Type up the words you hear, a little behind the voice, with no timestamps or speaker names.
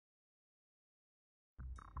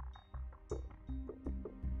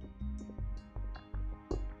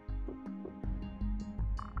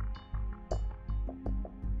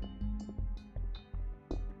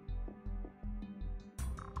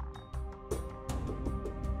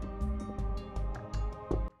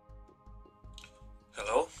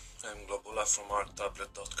from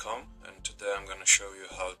archtablet.com, and today I'm going to show you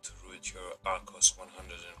how to root your ARCHOS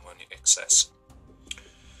 101XS.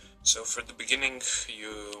 So for the beginning,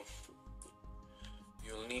 you'll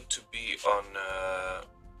need to be on,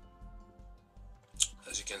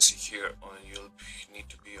 as you can see here, you'll need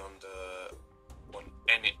to be on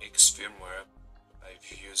any X firmware.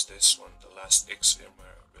 I've used this one, the last X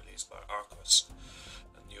firmware released by ARCHOS,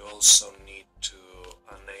 and you also need to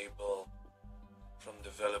enable. From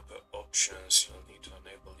developer options, you'll need to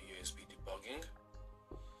enable USB debugging,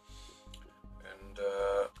 and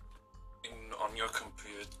on your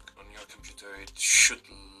computer, it should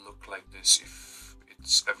look like this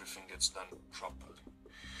if everything gets done properly.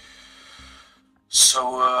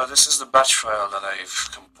 So this is the batch file that I've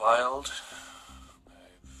compiled.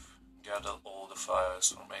 I've gathered all the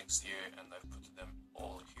files from XDA and I've put them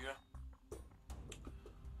all here.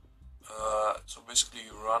 So basically,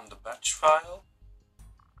 you run the batch file.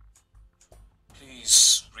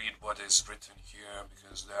 Please read what is written here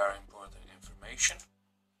because they are important information,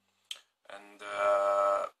 and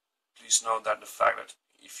please note that the fact that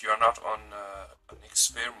if you're not on an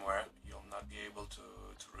X firmware, you'll not be able to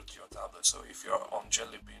root your tablet. So if you're on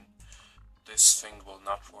Jelly Bean, this thing will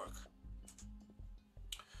not work.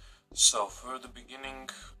 So for the beginning,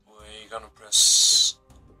 we're gonna press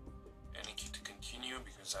any key to continue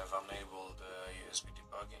because I've enabled USB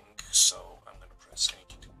debugging, so I'm gonna press any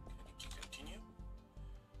key continue.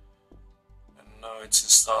 Now it's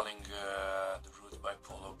installing the root by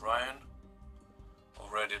Paul O'Brien.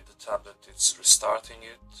 Already the tablet it's restarting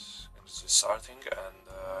it, and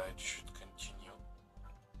it should continue.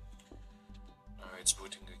 Now it's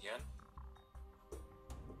booting again.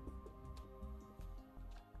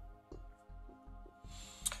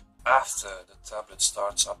 After the tablet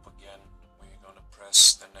starts up again, we're gonna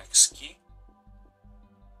press the next key.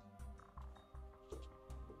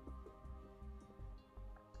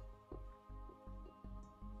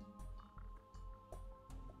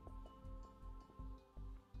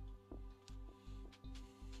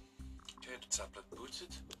 The tablet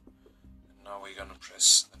booted, and now we're gonna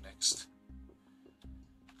press the next.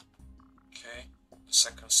 Okay, the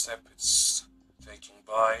second step is taking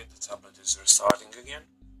by, the tablet is restarting again.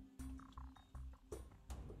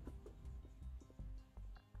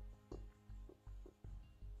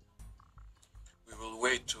 We will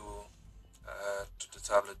wait to the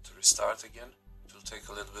tablet to restart again. It will take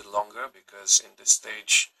a little bit longer because in this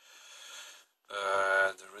stage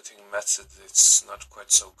the rooting method it's not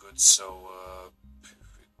quite so good, so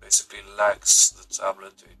it basically lags the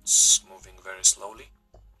tablet. It's moving very slowly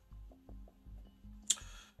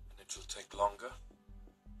and it will take longer.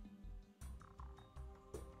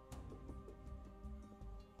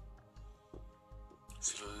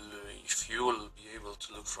 If you will be able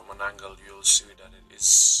to look from an angle, you'll see that it is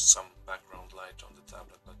some background light on the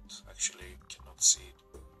tablet, but actually you cannot see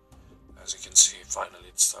it. As you can see, finally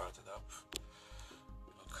it started up.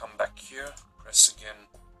 Come back here, press again,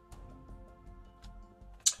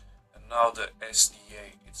 and now the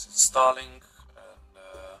SDA is installing, and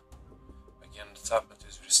again the tablet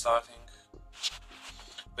is restarting.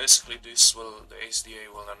 Basically, the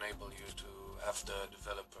SDA will enable you to have the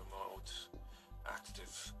developer mode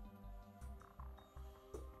active.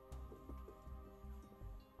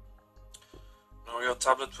 Now your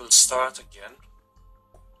tablet will start again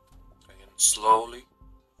slowly,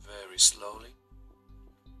 very slowly.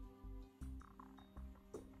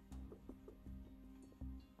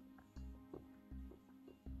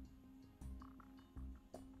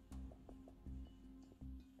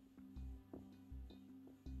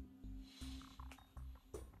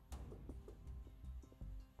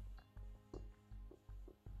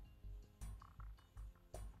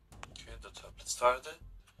 The tablet started,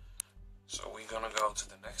 so we're gonna go to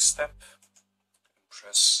the next step and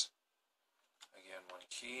press again one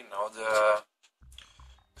key. Now the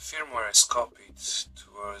firmware is copied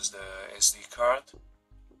towards the SD card,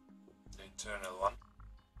 the internal one.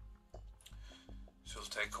 It will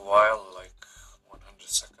take a while, like 100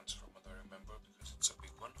 seconds from what I remember, because it's a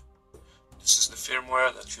big one. This is the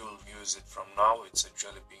firmware that you will use it from now. It's a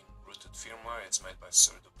Jelly Bean rooted firmware. It's made by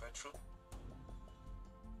Serdo Petru.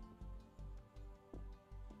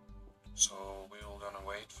 So we're gonna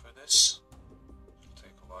wait for this. It will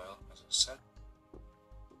take a while, as I said.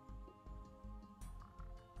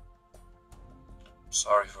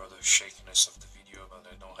 Sorry for the shakiness of the video, but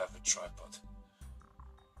I don't have a tripod.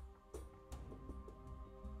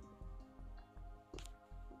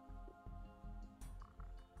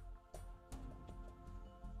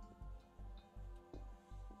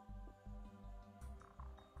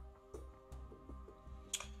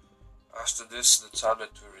 After this, the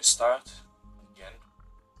tablet will restart.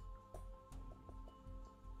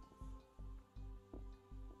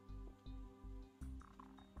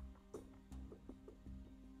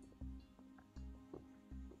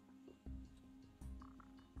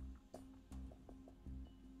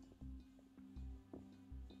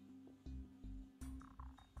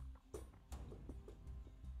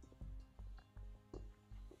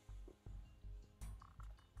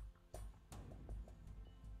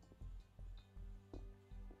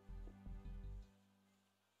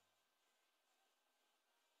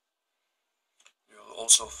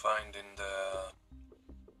 also find in the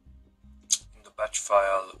batch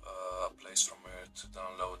file a place from where to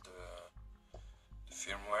download the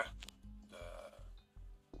firmware,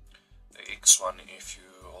 the X1, if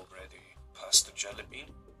you already passed the Jelly Bean.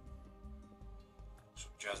 So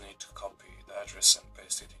you just need to copy the address and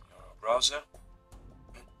paste it in your browser.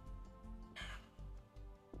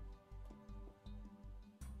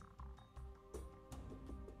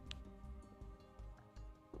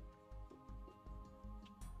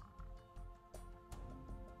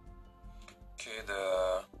 Okay,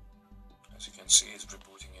 as you can see, it's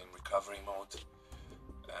rebooting in recovery mode,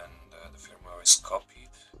 and the firmware is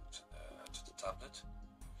copied to the tablet.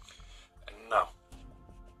 And now,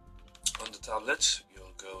 on the tablet,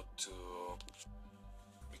 you'll go to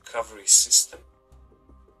recovery system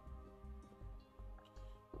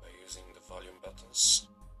by using the volume buttons.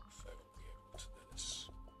 If I will be able to do this.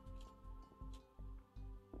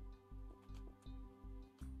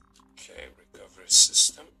 Okay, recovery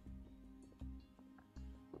system.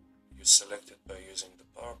 You select it by using the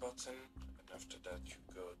power button, and after that you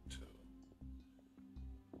go to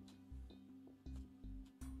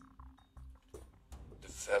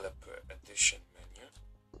Developer Edition menu,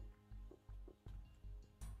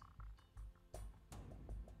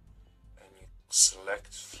 and you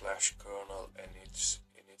select Flash Kernel init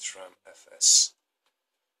RAM FS,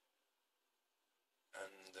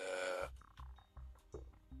 and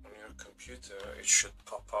on your computer it should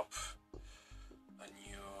pop up a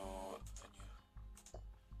new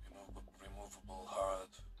removable hard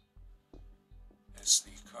SD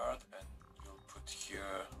card, and you'll put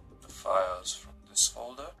here the files from this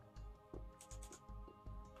folder,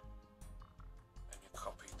 and you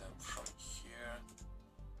copy them from here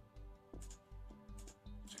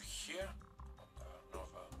to here on the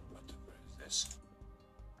Nova, whatever it is,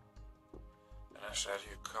 and after that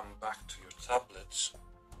you come back to your tablet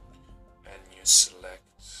and you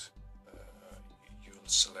select you'll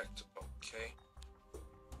select OK.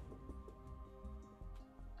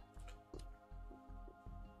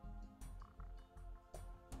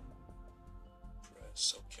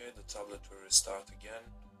 Press OK, the tablet will restart again.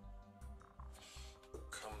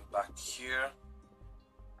 Come back here.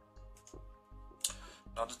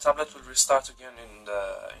 Now the tablet will restart again in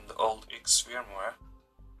the old X firmware,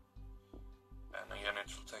 and again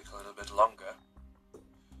it will take a little bit longer.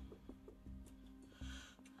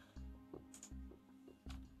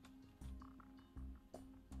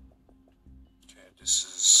 This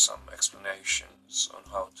is some explanations on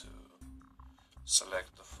how to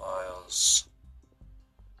select the files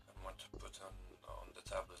and what to put on the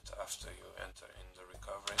tablet after you enter in the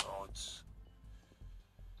recovery mode,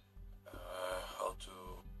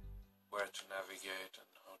 where to navigate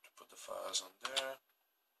and how to put the files on there.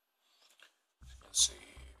 As you can see,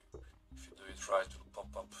 if you do it right, it will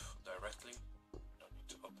pop up directly. You don't need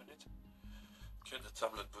to open it. Okay, the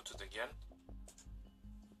tablet booted again.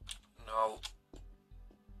 Now,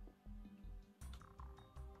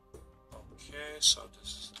 okay, so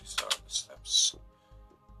these are the steps.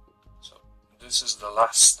 So this is the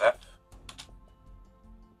last step,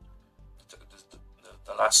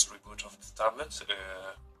 the last reboot of the tablet.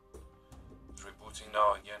 Rebooting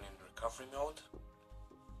now again in recovery mode,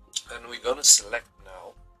 and we're gonna select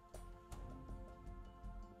now.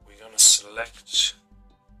 We're gonna select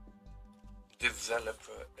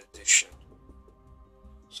Developer Edition.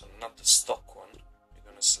 So not the stock one. We're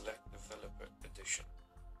gonna select Developer Edition.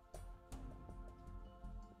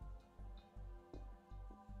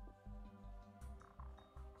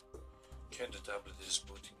 Okay, the tablet is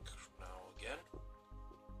booting now again.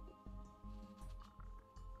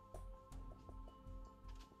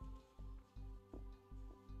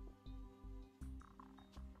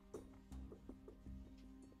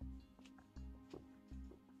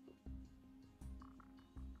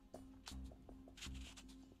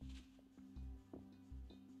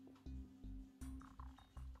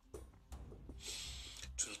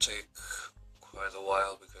 It will take quite a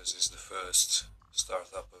while because it's the first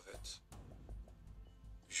startup of it.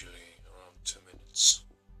 Usually around 2 minutes.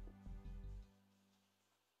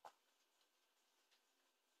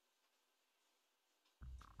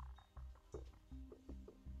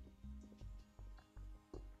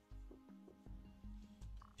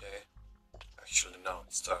 Okay, actually now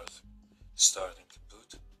it's starting to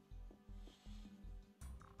boot.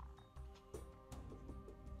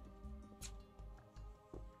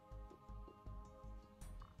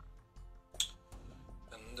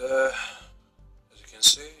 And as you can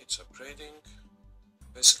see, it's upgrading.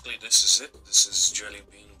 Basically, this is it. This is Jelly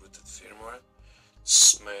Bean rooted firmware.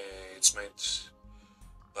 It's made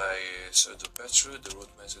So the Petru, the root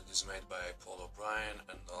method is made by Paul O'Brien,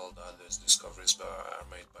 and all the others discoveries are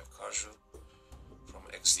made by Carjo from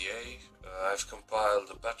XDA. I've compiled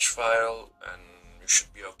the batch file, and you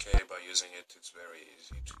should be okay by using it. It's very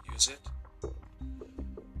easy to use it.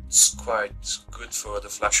 It's quite good for the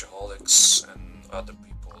flashaholics and other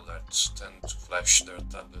people that tend to flash their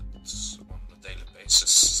tablets on a daily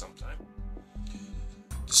basis sometime.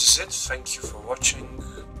 This is it. Thank you for watching.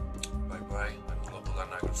 Bye bye. I'm Global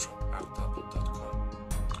Anagra from ARCHOS.